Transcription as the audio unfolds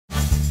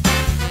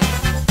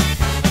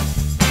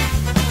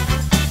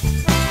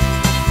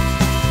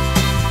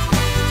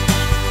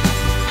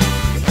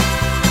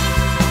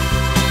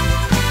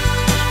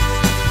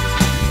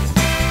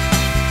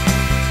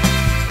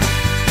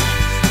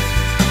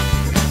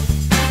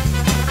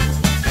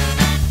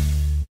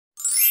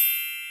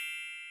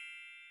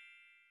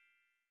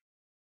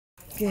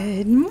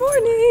Good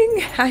morning.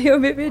 How your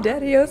baby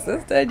daddy, your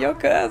sister, and your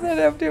cousin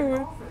up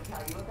doing?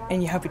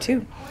 And your hubby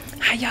too.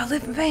 How y'all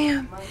living,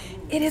 fam?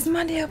 It is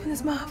Monday up in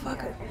this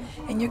motherfucker.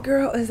 And your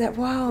girl is at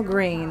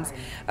Walgreens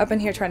up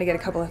in here trying to get a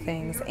couple of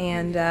things.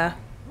 And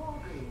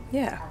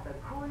yeah,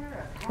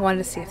 I wanted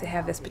to see if they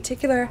have this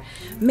particular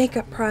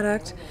makeup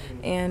product.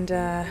 And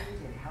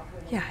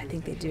yeah, I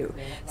think they do.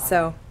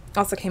 So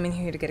also came in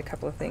here to get a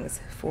couple of things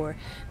for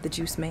the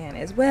juice man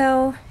as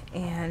well,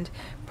 and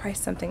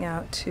price something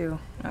out too.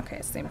 Okay,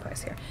 it's the same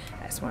price here.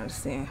 I just wanted to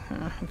see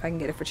if I can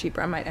get it for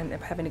cheaper. I might end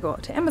up having to go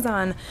to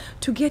Amazon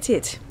to get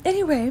it.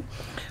 Anyway,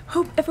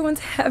 hope everyone's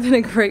having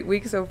a great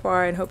week so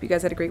far, and hope you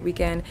guys had a great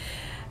weekend.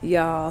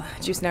 Y'all,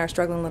 Juice and I are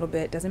struggling a little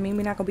bit. Doesn't mean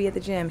we're not gonna be at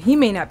the gym. He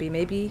may not be,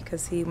 maybe,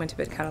 because he went to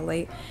bed kind of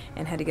late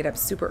and had to get up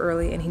super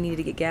early, and he needed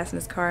to get gas in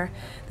his car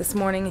this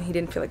morning, and he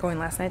didn't feel like going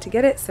last night to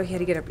get it, so he had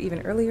to get up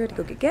even earlier to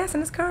go get gas in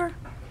his car.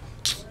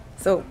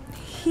 So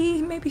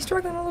he may be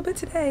struggling a little bit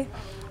today,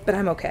 but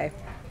I'm okay.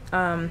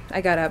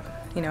 I got up,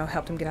 you know,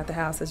 helped him get out the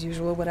house as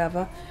usual,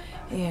 whatever.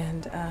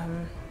 And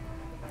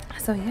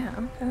so yeah,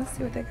 I'm gonna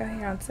see what they got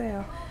here on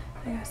sale.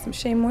 I got some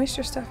Shea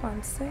Moisture stuff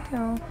on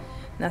sale.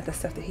 Not the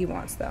stuff that he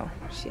wants though.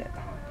 Shit.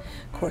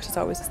 Of course, it's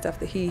always the stuff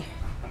that he.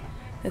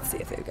 Let's see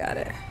if they've got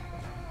it.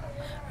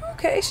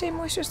 Okay, Shea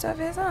Moisture stuff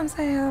is on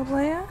sale,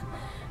 player.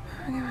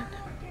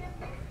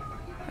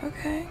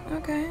 Okay. I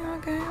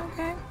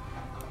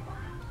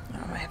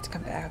might have to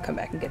come back. I'll come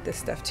back and get this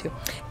stuff too.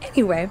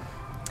 Anyway,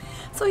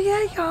 so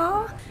yeah,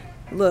 y'all.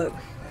 Look,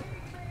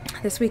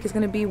 this week is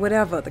gonna be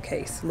whatever the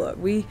case. Look,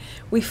 we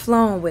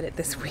flown with it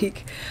this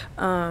week.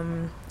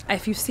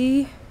 If you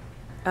see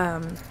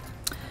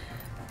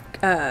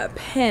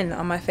pen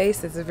on my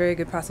face, it's a very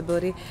good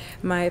possibility.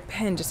 My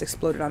pen just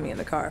exploded on me in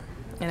the car,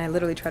 and I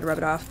literally tried to rub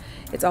it off.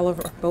 It's all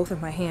over both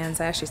of my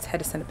hands. I actually had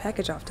to send a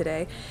package off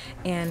today,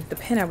 and the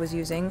pen I was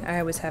using, I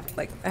always have,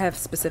 like, I have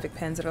specific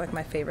pens that are like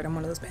my favorite. I'm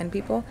one of those pen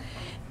people,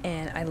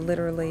 and I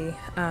literally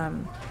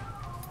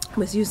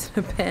was using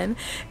a pen,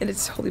 and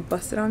it's totally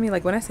busted on me.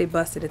 Like, when I say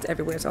busted, it's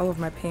everywhere. It's all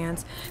over my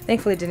pants.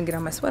 Thankfully it didn't get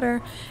on my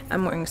sweater.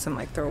 I'm wearing some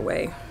like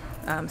throwaway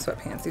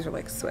sweatpants. These are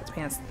like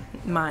sweatpants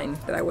mine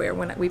that I wear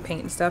when we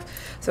paint and stuff,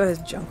 so it has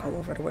junk all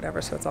over it or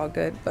whatever, so it's all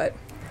good. But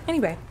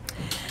anyway,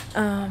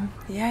 yeah,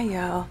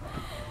 y'all,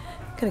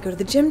 gonna go to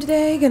the gym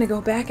today, gonna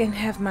go back and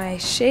have my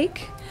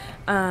shake,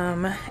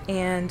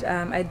 and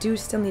I do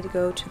still need to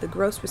go to the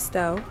grocery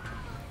store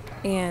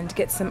and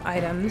get some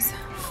items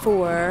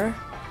for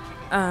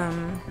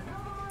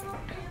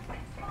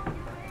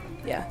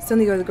yeah, still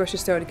need to go to the grocery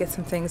store to get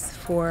some things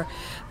for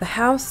the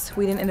house.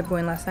 We didn't end up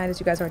going last night, as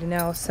you guys already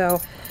know,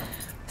 so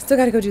still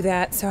got to go do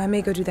that. So I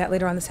may go do that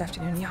later on this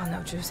afternoon. Y'all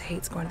know Juice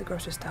hates going to the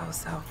grocery store,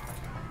 so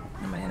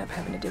I might end up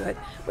having to do it,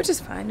 which is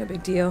fine, no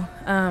big deal.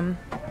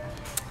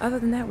 Other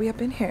than that, we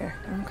up in here,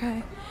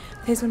 okay?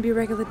 Today's gonna be a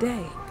regular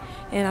day,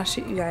 and I'll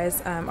shoot you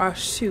guys, I'll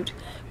shoot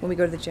when we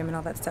go to the gym and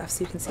all that stuff,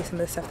 so you can see some of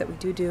the stuff that we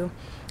do.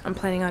 I'm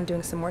planning on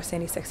doing some more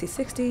Sande Sexy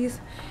 60s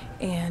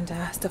and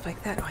stuff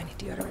like that. Oh, I need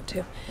deodorant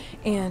too.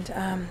 And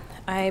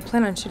I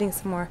plan on shooting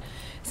some more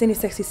Sande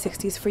Sexy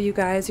 60s for you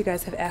guys. You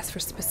guys have asked for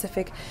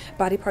specific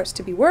body parts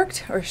to be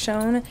worked or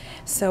shown,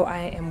 so I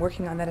am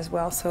working on that as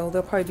well. So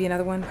there'll probably be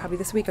another one probably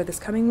this week or this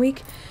coming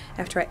week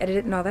after I edit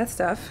it and all that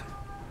stuff.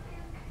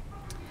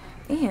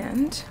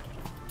 And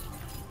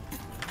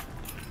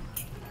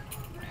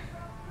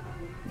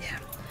yeah,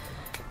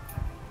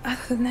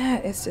 other than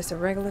that, it's just a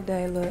regular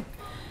day. Look,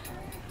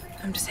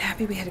 I'm just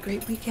happy we had a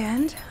great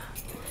weekend.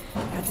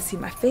 Got to see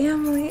my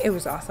family. It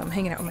was awesome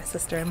hanging out with my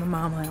sister and my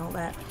mama and all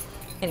that.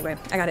 Anyway,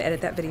 I gotta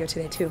edit that video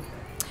today too.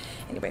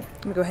 Anyway,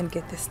 I'm gonna go ahead and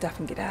get this stuff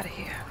and get out of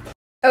here.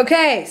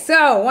 Okay, so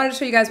I wanted to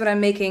show you guys what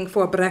I'm making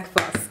for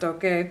breakfast,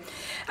 okay?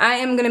 I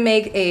am gonna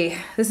make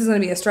this is gonna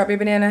be a strawberry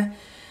banana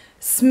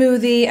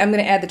smoothie. I'm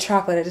gonna add the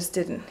chocolate. I just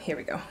didn't. Here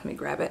we go. Let me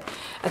grab it.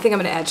 I think I'm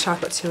gonna add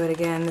chocolate to it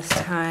again this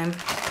time.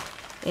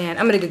 And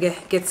I'm gonna go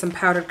get some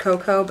powdered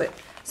cocoa, but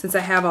since I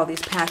have all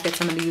these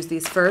packets, I'm gonna use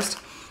these first.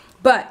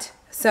 But,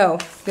 so, I'm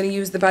gonna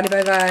use the Body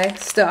by Vi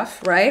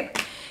stuff,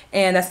 right?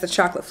 And that's the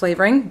chocolate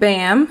flavoring.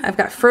 Bam! I've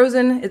got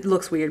frozen, it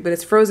looks weird, but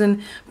it's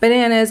frozen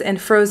bananas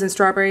and frozen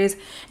strawberries.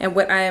 And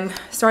what I'm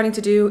starting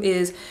to do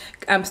is,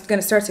 I'm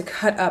gonna start to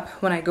cut up,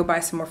 when I go buy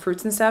some more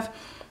fruits and stuff,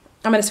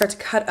 I'm gonna start to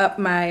cut up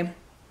my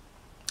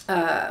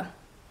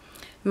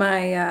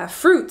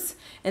fruits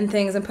and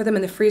things and put them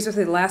in the freezer so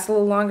they last a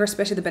little longer,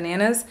 especially the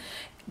bananas,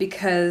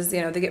 because,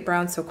 you know, they get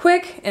brown so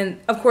quick.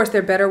 And of course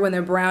they're better when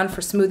they're brown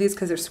for smoothies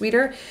because they're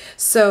sweeter,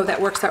 so that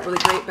works out really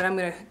great. But I'm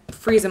gonna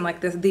freeze them like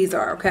these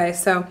are, okay?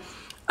 So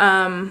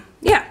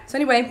yeah, so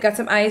anyway, got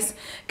some ice,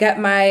 got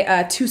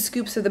my 2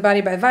 scoops of the Body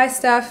by Vi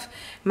stuff,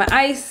 my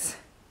ice,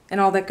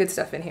 and all that good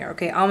stuff in here,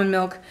 okay? Almond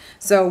milk,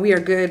 so we are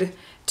good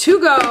to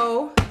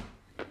go.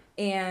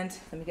 And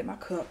let me get my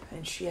cup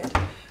and shit,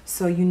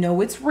 so you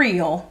know it's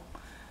real.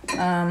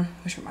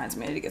 Which reminds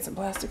me, I need to get some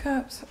plastic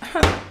cups.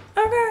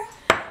 Okay.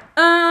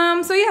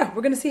 So yeah,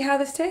 we're gonna see how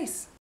this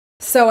tastes.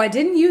 So I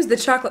didn't use the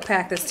chocolate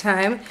pack this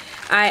time.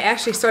 I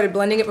actually started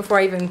blending it before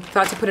I even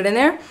thought to put it in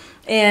there.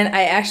 And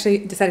I actually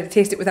decided to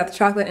taste it without the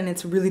chocolate, and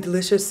it's really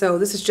delicious. So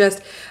this is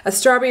just a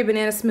strawberry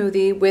banana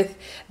smoothie with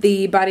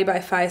the Body by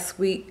Vi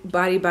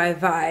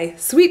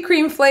sweet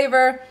cream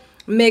flavor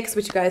mix,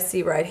 which you guys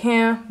see right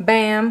here.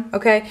 Bam.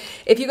 Okay.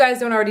 If you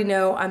guys don't already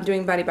know, I'm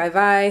doing Body by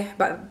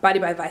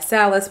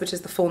Visalis, which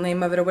is the full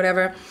name of it or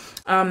whatever.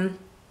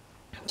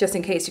 Just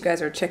in case you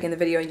guys are checking the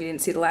video and you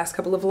didn't see the last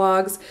couple of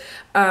vlogs.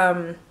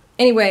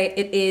 Anyway,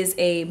 it is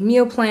a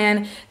meal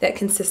plan that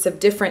consists of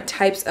different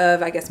types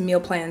of, I guess, meal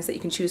plans that you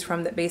can choose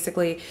from that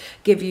basically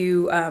give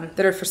you,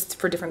 that are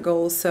for different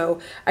goals. So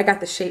I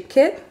got the Shape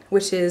Kit,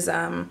 which is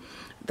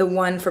the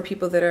one for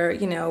people that are,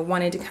 you know,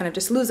 wanting to kind of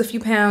just lose a few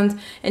pounds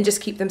and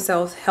just keep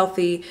themselves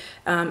healthy.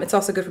 It's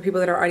also good for people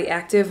that are already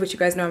active, which you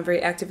guys know I'm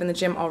very active in the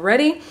gym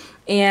already.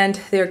 And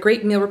they're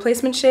great meal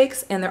replacement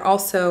shakes, and they're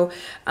also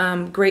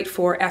great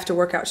for after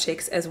workout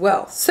shakes as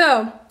well.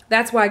 So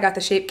that's why I got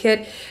the Shape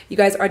Kit. You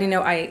guys already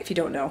know, if you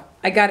don't know,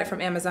 I got it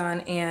from Amazon,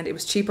 and it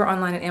was cheaper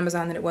online at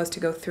Amazon than it was to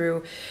go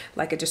through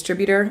like a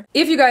distributor.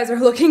 If you guys are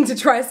looking to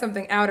try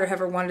something out or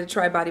ever wanted to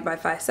try Body by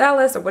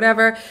Visalis or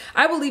whatever,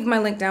 I will leave my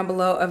link down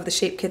below of the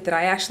Shape Kit that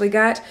I actually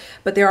got.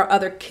 But there are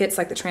other kits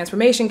like the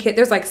Transformation Kit.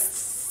 There's like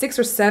 6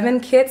 or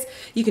 7 kits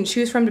you can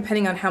choose from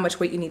depending on how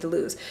much weight you need to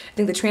lose. I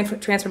think the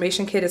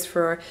Transformation Kit is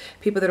for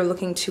people that are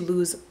looking to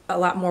lose a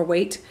lot more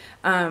weight.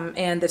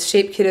 And the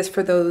Shape Kit is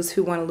for those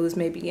who want to lose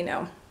maybe, you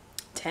know,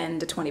 10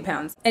 to 20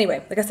 pounds.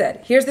 Anyway, like I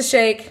said, here's the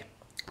shake.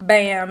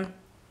 Bam.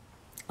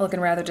 Looking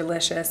rather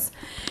delicious.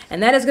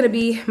 And that is going to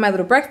be my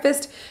little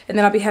breakfast. And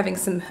then I'll be having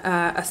some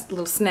a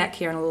little snack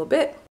here in a little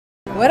bit.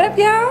 What up,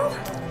 y'all?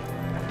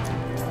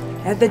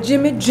 At the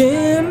Jimmy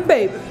Jim,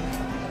 baby.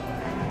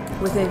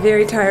 With a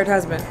very tired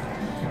husband.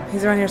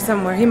 He's around here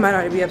somewhere. He might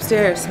already be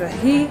upstairs, but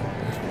he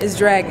is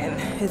dragging.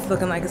 It's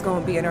looking like it's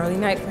going to be an early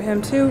night for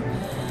him, too.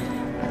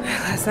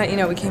 Last night, you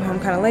know, we came home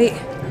kind of late.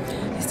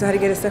 He still had to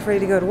get his stuff ready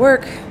to go to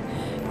work.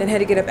 Then had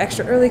to get up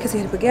extra early because he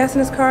had to put gas in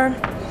his car.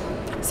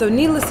 So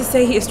needless to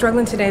say, he is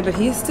struggling today, but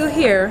he is still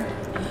here.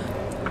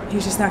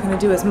 He's just not going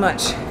to do as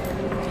much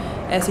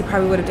as he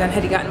probably would have done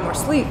had he gotten more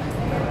sleep.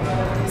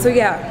 So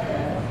yeah,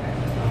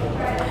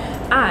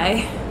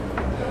 I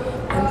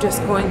am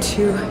just going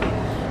to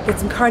get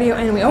some cardio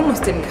in. We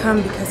almost didn't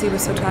come because he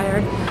was so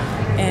tired.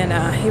 And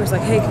he was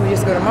like, hey, can we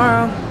just go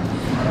tomorrow?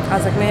 I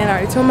was like, man, I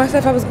already told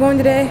myself I was going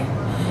today.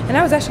 And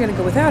I was actually going to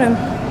go without him.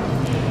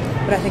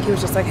 But I think he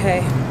was just like,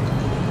 hey,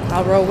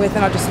 I'll roll with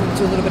and I'll just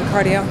do a little bit of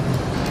cardio.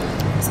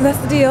 So that's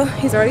the deal.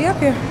 He's already up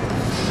here.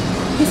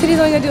 He said he's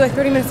only gonna do like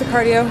 30 minutes of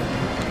cardio.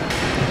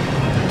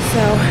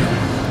 So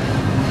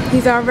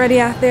he's already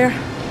out there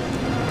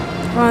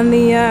on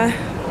the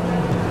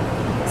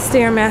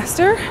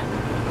Stairmaster.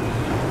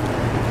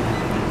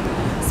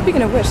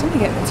 Speaking of which, let me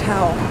get the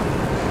towel.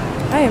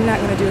 I am not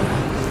gonna do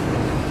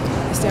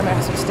the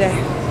Stairmaster today.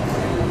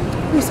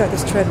 Let me start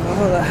this treadmill.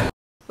 Hold up.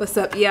 What's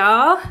up,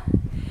 y'all?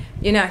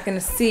 You're not gonna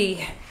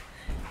see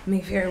me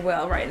very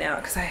well right now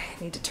because I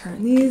need to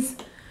turn these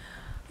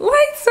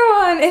lights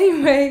on.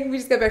 Anyway, we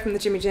just got back from the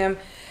Jimmy Jim.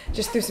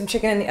 Just threw some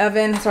chicken in the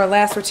oven. It's our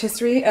last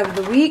rotisserie of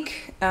the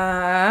week.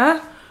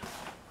 Mr.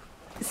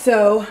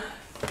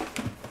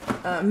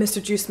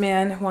 Juice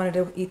Man wanted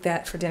to eat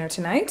that for dinner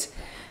tonight.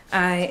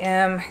 I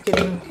am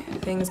getting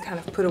things kind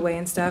of put away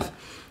and stuff.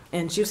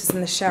 And Juice is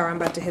in the shower. I'm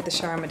about to hit the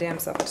shower my damn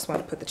self. I just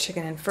wanted to put the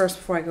chicken in first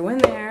before I go in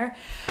there.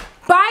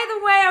 By the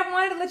way, I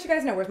wanted to let you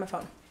guys know. Where's my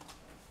phone?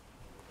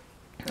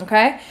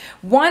 Okay,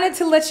 wanted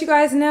to let you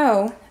guys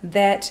know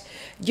that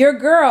your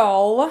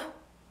girl,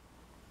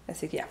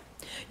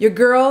 your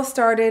girl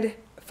started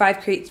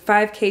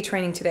 5K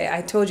training today.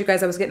 I told you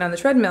guys I was getting on the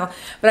treadmill,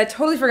 but I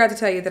totally forgot to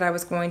tell you that I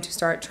was going to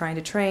start trying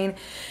to train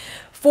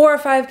for a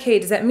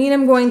 5K. Does that mean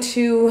I'm going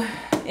to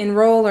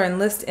enroll or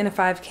enlist in a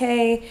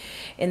 5K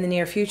in the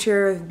near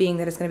future, being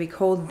that it's going to be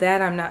cold?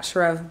 That I'm not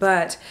sure of,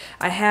 but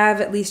I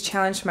have at least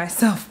challenged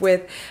myself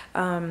with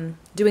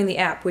doing the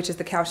app, which is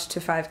the Couch to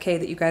 5K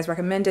that you guys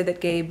recommended,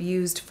 that Gabe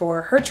used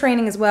for her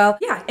training as well.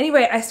 Yeah,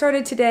 anyway, I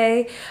started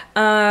today,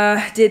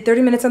 did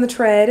 30 minutes on the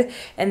tread,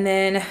 and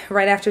then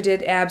right after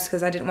did abs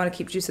because I didn't want to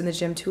keep Juice in the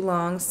gym too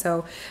long.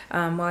 So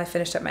while I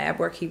finished up my ab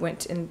work, he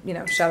went and, you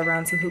know, shot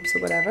around some hoops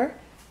or whatever.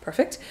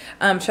 Perfect.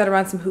 Shot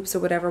around some hoops or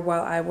whatever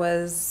while I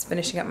was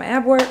finishing up my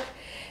ab work.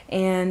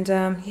 And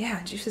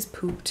yeah, Juice is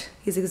pooped.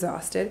 He's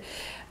exhausted.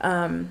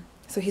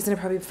 So he's gonna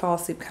probably fall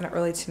asleep kind of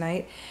early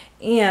tonight.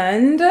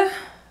 And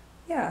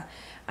yeah,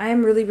 I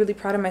am really, really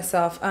proud of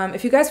myself.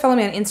 If you guys follow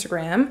me on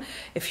Instagram,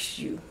 if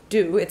you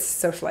do, it's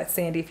Socialite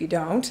Sande if you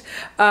don't.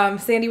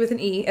 Sande with an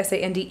E,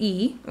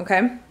 S-A-N-D-E,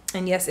 okay?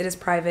 And yes, it is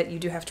private. You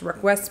do have to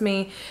request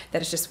me.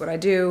 That is just what I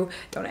do.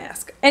 Don't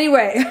ask.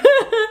 Anyway,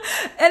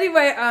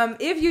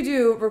 if you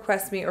do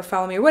request me or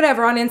follow me or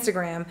whatever on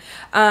Instagram,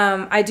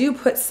 I do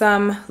put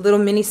some little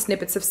mini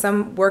snippets of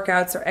some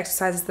workouts or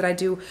exercises that I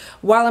do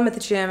while I'm at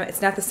the gym.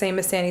 It's not the same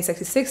as Sande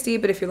 6060,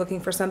 but if you're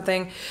looking for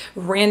something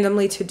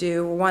randomly to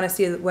do or want to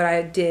see what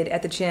I did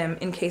at the gym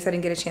in case I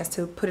didn't get a chance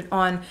to put it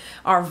on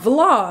our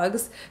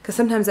vlogs, because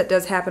sometimes that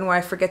does happen where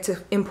I forget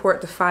to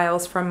import the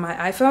files from my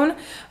iPhone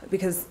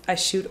because I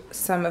shoot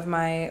some of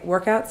my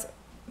workouts,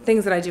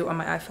 things that I do on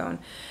my iPhone,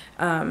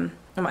 and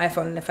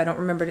if I don't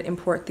remember to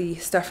import the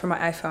stuff from my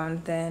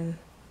iPhone, then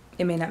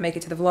it may not make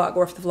it to the vlog,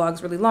 or if the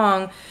vlog's really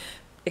long,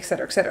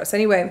 etc., etc. So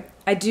anyway,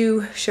 I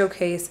do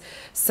showcase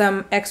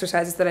some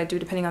exercises that I do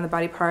depending on the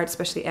body part,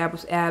 especially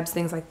abs,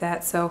 things like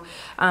that. So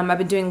I've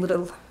been doing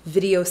little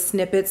video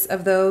snippets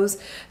of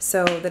those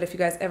so that if you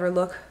guys ever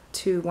look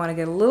to want to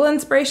get a little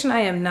inspiration, I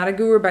am not a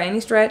guru by any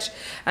stretch.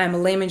 I'm a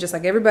layman just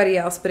like everybody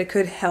else, but it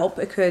could help.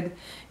 It could,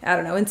 I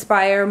don't know,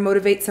 inspire,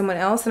 motivate someone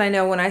else. And I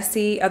know when I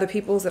see other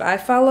people's that I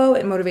follow,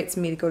 it motivates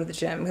me to go to the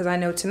gym, because I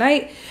know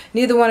tonight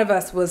neither one of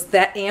us was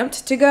that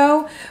amped to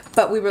go,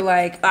 but we were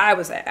like,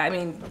 I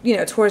mean, you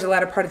know, towards the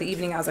latter part of the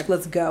evening, I was like,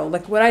 let's go.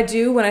 Like what I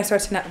do when I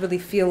start to not really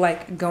feel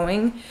like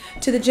going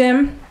to the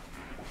gym,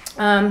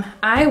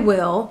 I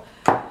will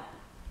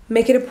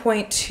make it a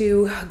point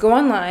to go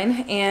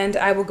online, and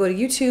I will go to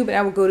YouTube, and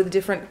I will go to the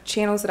different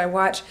channels that I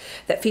watch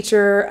that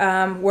feature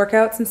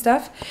workouts and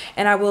stuff,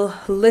 and I will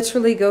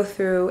literally go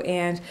through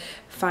and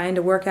find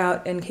a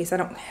workout in case I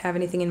don't have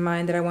anything in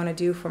mind that I want to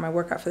do for my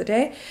workout for the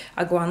day.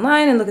 I'll go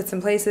online and look at some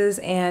places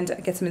and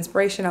get some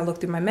inspiration. I'll look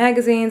through my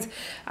magazines.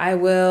 I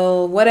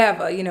will,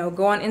 whatever, you know,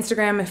 go on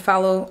Instagram and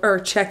follow or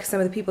check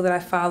some of the people that I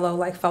follow,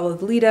 like follow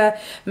Lita,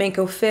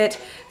 Manco Fit.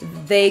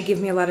 They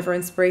give me a lot of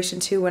inspiration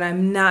too when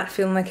I'm not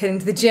feeling like heading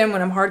to the gym,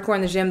 when I'm hardcore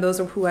in the gym.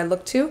 Those are who I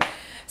look to.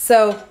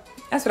 So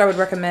that's what I would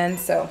recommend.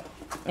 So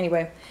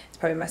anyway, it's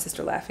probably my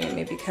sister laughing at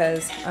me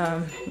because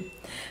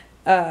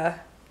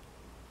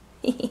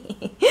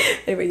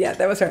anyway, yeah,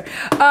 that was her.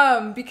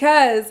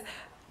 Because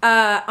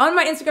on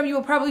my Instagram, you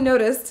will probably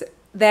notice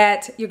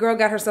that your girl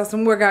got herself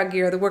some workout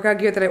gear. The workout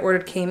gear that I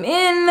ordered came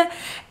in,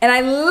 and I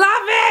love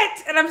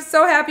it! And I'm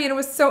so happy, and it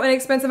was so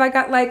inexpensive. I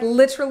got like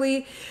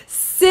literally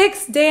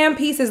 6 damn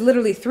pieces,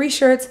 literally 3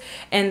 shirts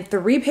and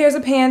 3 pairs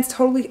of pants,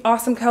 totally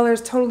awesome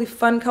colors, totally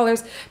fun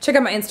colors. Check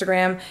out my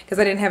Instagram, because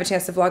I didn't have a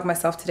chance to vlog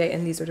myself today,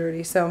 and these are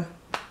dirty, so...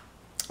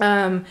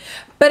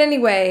 but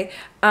anyway,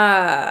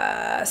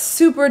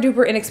 super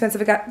duper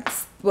inexpensive. It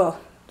got, well,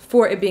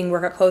 for it being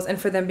workout clothes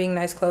and for them being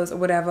nice clothes or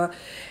whatever.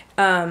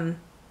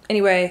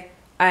 Anyway,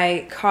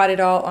 I caught it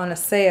all on a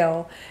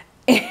sale,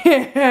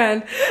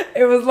 and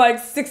it was like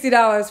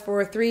 $60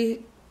 for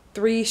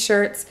three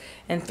shirts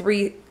and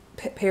 3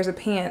 pairs of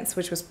pants,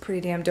 which was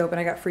pretty damn dope, and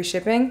I got free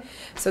shipping.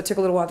 So it took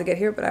a little while to get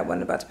here, but I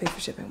wasn't about to pay for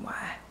shipping.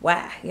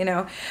 Why, you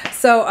know?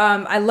 So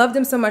I loved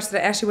them so much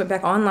that I actually went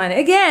back online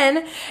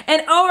again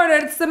and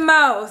ordered some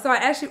more. So I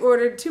actually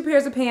ordered 2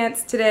 pairs of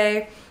pants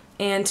today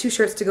and 2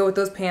 shirts to go with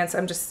those pants.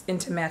 I'm just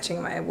into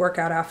matching my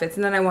workout outfits,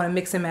 and then I want to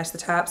mix and match the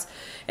tops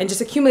and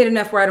just accumulate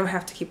enough where I don't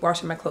have to keep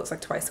washing my clothes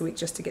like twice a week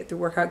just to get through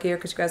workout gear,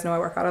 because you guys know I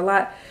work out a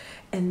lot.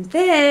 And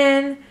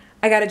then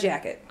I got a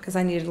jacket, because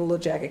I needed a little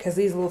jacket, because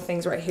these little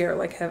things right here,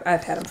 like,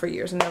 I've had them for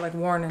years, and they're like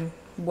worn and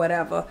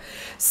whatever.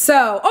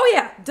 So, oh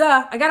yeah,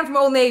 duh, I got them from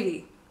Old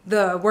Navy,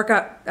 the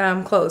workout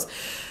clothes.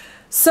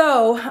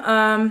 So,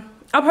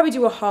 I'll probably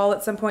do a haul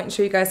at some point and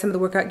show you guys some of the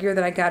workout gear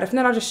that I got. If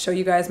not, I'll just show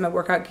you guys my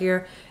workout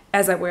gear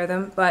as I wear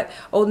them. But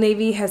Old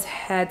Navy has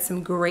had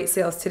some great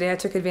sales today. I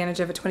took advantage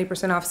of a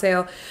 20% off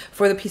sale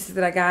for the pieces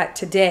that I got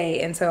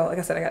today. And so, like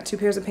I said, I got 2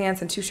 pairs of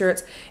pants and 2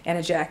 shirts and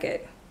a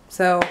jacket.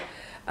 So,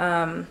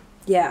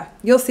 yeah,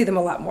 you'll see them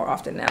a lot more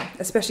often now,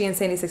 especially in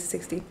Sande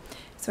 6060.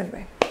 So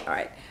anyway, all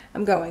right,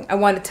 I'm going. I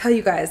wanted to tell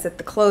you guys that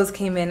the clothes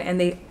came in and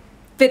they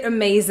fit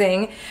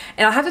amazing.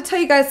 And I'll have to tell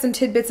you guys some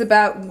tidbits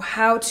about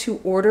how to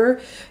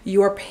order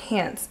your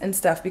pants and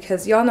stuff,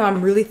 because y'all know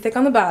I'm really thick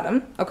on the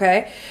bottom,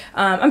 okay?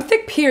 I'm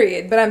thick,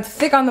 period, but I'm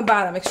thick on the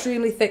bottom,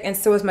 extremely thick, and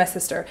so is my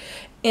sister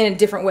in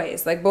different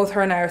ways. Like, both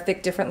her and I are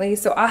thick differently.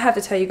 So I'll have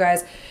to tell you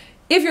guys,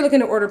 if you're looking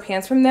to order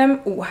pants from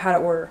them, how to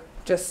order,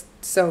 just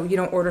so you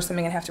don't order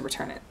something and have to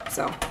return it.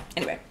 So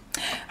anyway,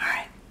 all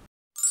right.